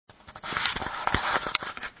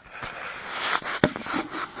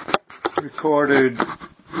recorded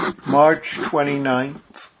March 29th,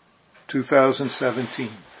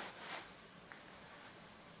 2017.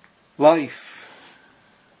 Life.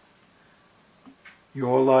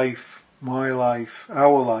 Your life, my life,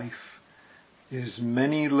 our life is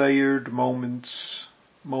many layered moments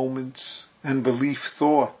and belief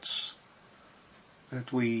thoughts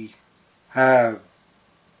that we have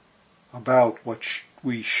about what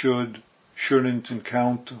we shouldn't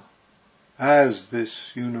encounter as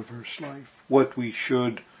this universe life, what we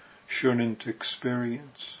shouldn't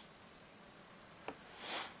experience.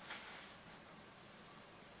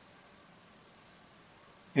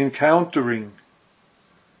 Encountering,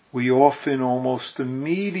 we often almost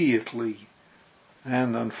immediately,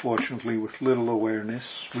 and unfortunately with little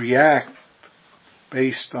awareness, react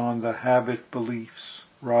based on the habit beliefs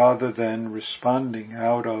rather than responding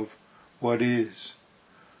out of what is,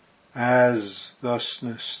 as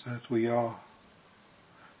thusness that we are.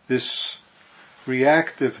 This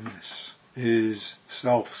reactiveness is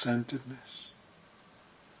self-centeredness.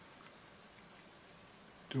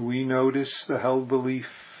 Do we notice the held belief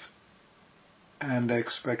and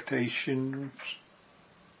expectations?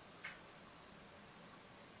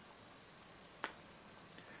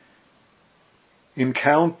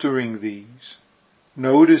 Encountering these,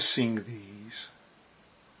 noticing these,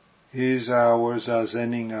 is our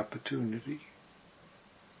zazening opportunity.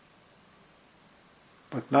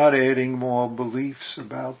 But not adding more beliefs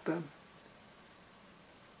about them.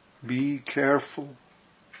 Be careful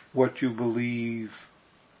what you believe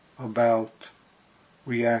about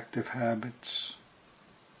reactive habits.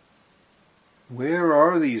 Where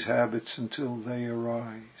are these habits until they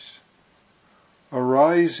arise?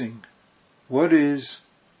 Arising, what is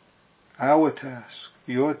our task,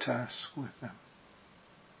 your task with them?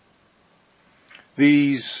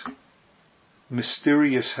 These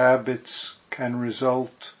mysterious habits can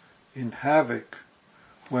result in havoc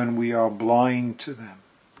when we are blind to them,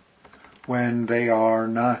 when they are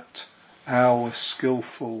not our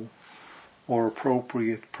skillful or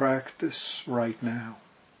appropriate practice right now.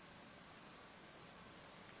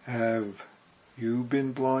 Have you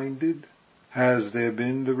been blinded? Has there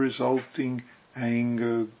been the resulting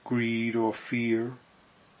anger, greed, or fear,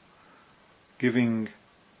 giving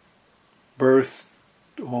birth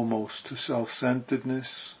almost to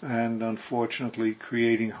self-centeredness and unfortunately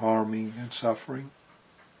creating harming and suffering?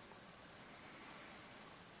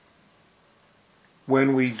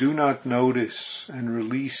 When we do not notice and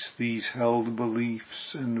release these held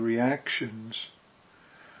beliefs and reactions,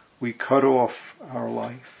 we cut off our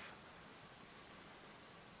life.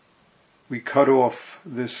 We cut off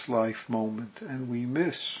this life moment and we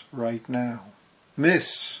miss right now.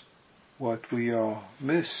 Miss what we are.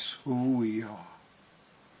 Miss who we are.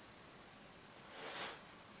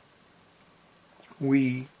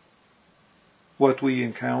 What we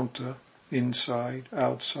encounter inside,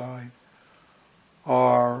 outside,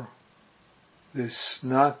 are this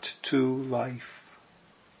not to life,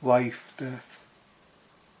 death.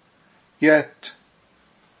 Yet,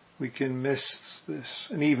 we can miss this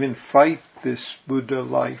and even fight this Buddha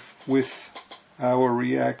life with our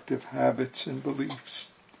reactive habits and beliefs.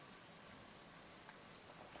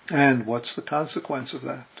 And what's the consequence of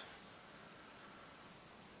that?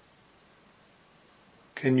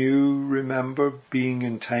 Can you remember being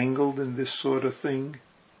entangled in this sort of thing?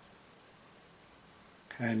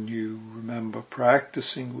 Can you remember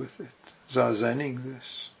practicing with it, zazening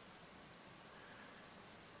this?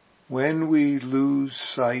 When we lose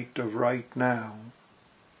sight of right now,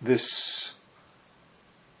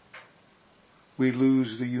 we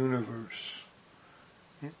lose the universe,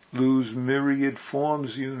 lose myriad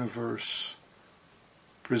forms universe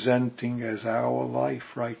presenting as our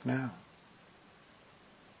life right now.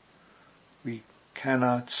 We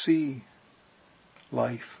cannot see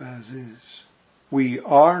life as is. We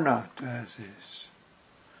are not as is,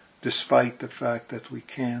 despite the fact that we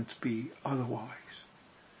can't be otherwise.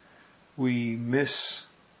 We miss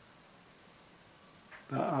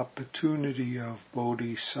the opportunity of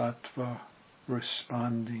bodhisattva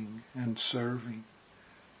responding and serving.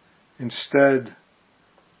 Instead,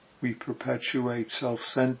 we perpetuate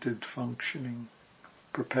self-centered functioning,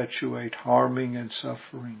 perpetuate harming and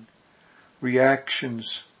suffering,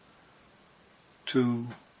 reactions to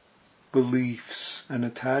beliefs and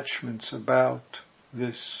attachments about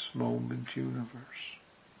this moment universe.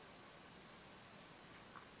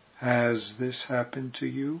 Has this happened to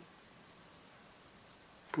you?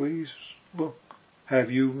 Please look.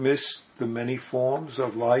 Have you missed the many forms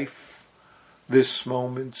of life, this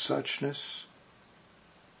moment suchness?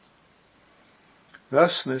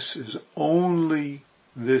 Thusness is only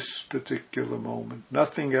this particular moment.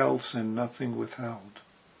 Nothing else and nothing withheld.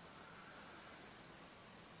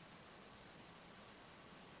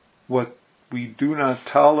 What we do not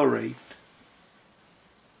tolerate,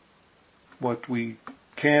 what we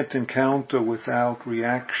can't encounter without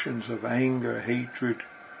reactions of anger, hatred,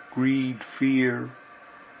 greed, fear,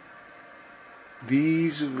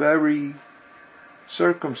 these very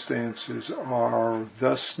circumstances are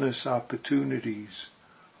thusness opportunities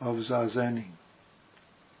of zazening.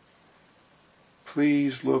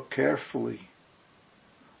 Please look carefully.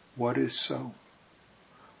 What is so?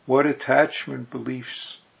 What attachment,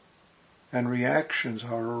 beliefs, and reactions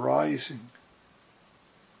are arising?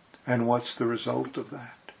 And what's the result of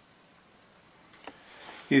that?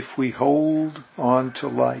 If we hold on to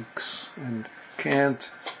likes and can't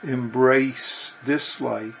embrace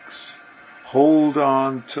dislikes, hold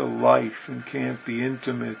on to life and can't be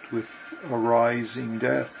intimate with arising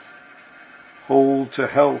death, hold to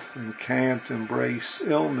health and can't embrace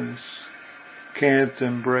illness, can't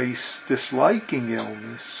embrace disliking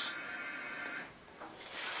illness,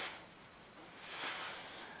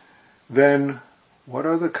 then what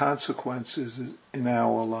are the consequences in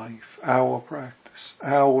our life, our practice,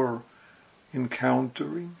 our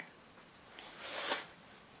encountering?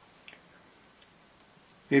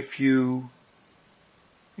 If you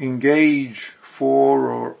engage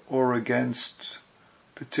for or against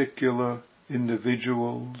particular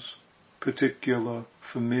individuals, particular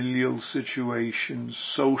familial situations,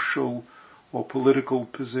 social or political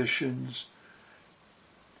positions,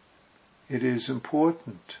 it is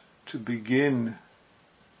important to begin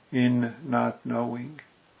in not knowing.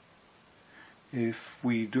 If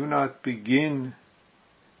we do not begin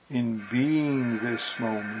in being this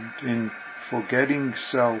moment, in forgetting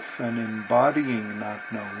self and embodying not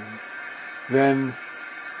knowing, then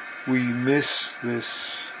we miss this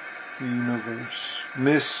universe,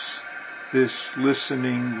 miss this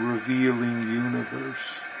listening, revealing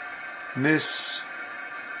universe, miss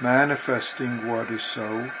manifesting what is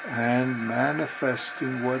so and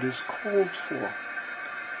manifesting what is called for.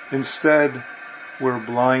 Instead, we're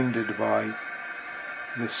blinded by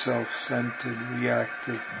the self-centered,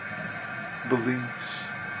 reactive beliefs.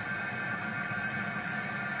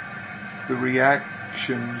 The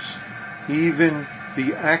reactions, even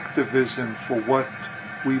the activism for what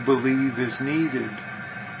we believe is needed,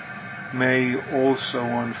 may also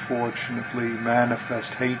unfortunately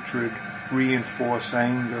manifest hatred, reinforce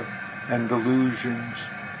anger and delusions,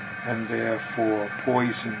 and therefore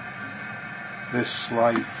poison this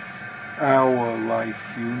life, our life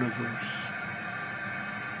universe.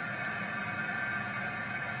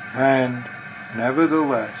 And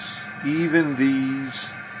nevertheless, even these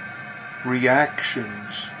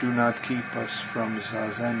reactions do not keep us from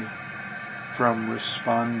zazening, from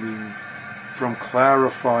responding, from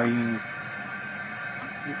clarifying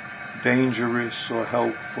dangerous or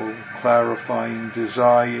helpful, clarifying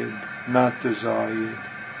desired, not desired,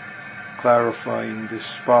 clarifying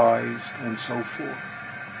despised, and so forth.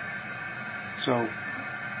 So,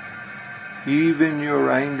 even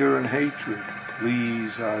your anger and hatred,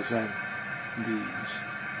 please zazen these,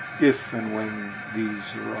 if and when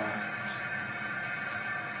these arise.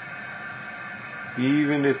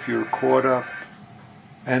 Even if you're caught up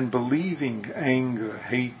and believing anger,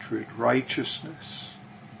 hatred, righteousness,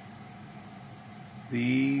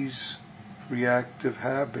 these reactive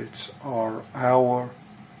habits are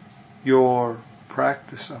your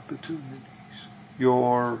practice opportunities,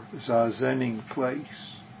 your zazening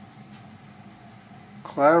place.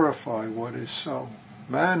 Clarify what is so.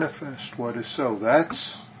 Manifest what is so.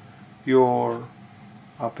 That's your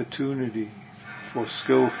opportunity for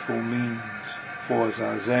skillful means, for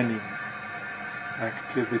zazening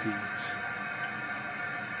activities.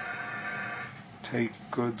 Take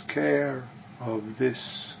good care of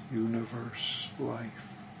this universe life.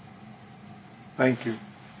 Thank you.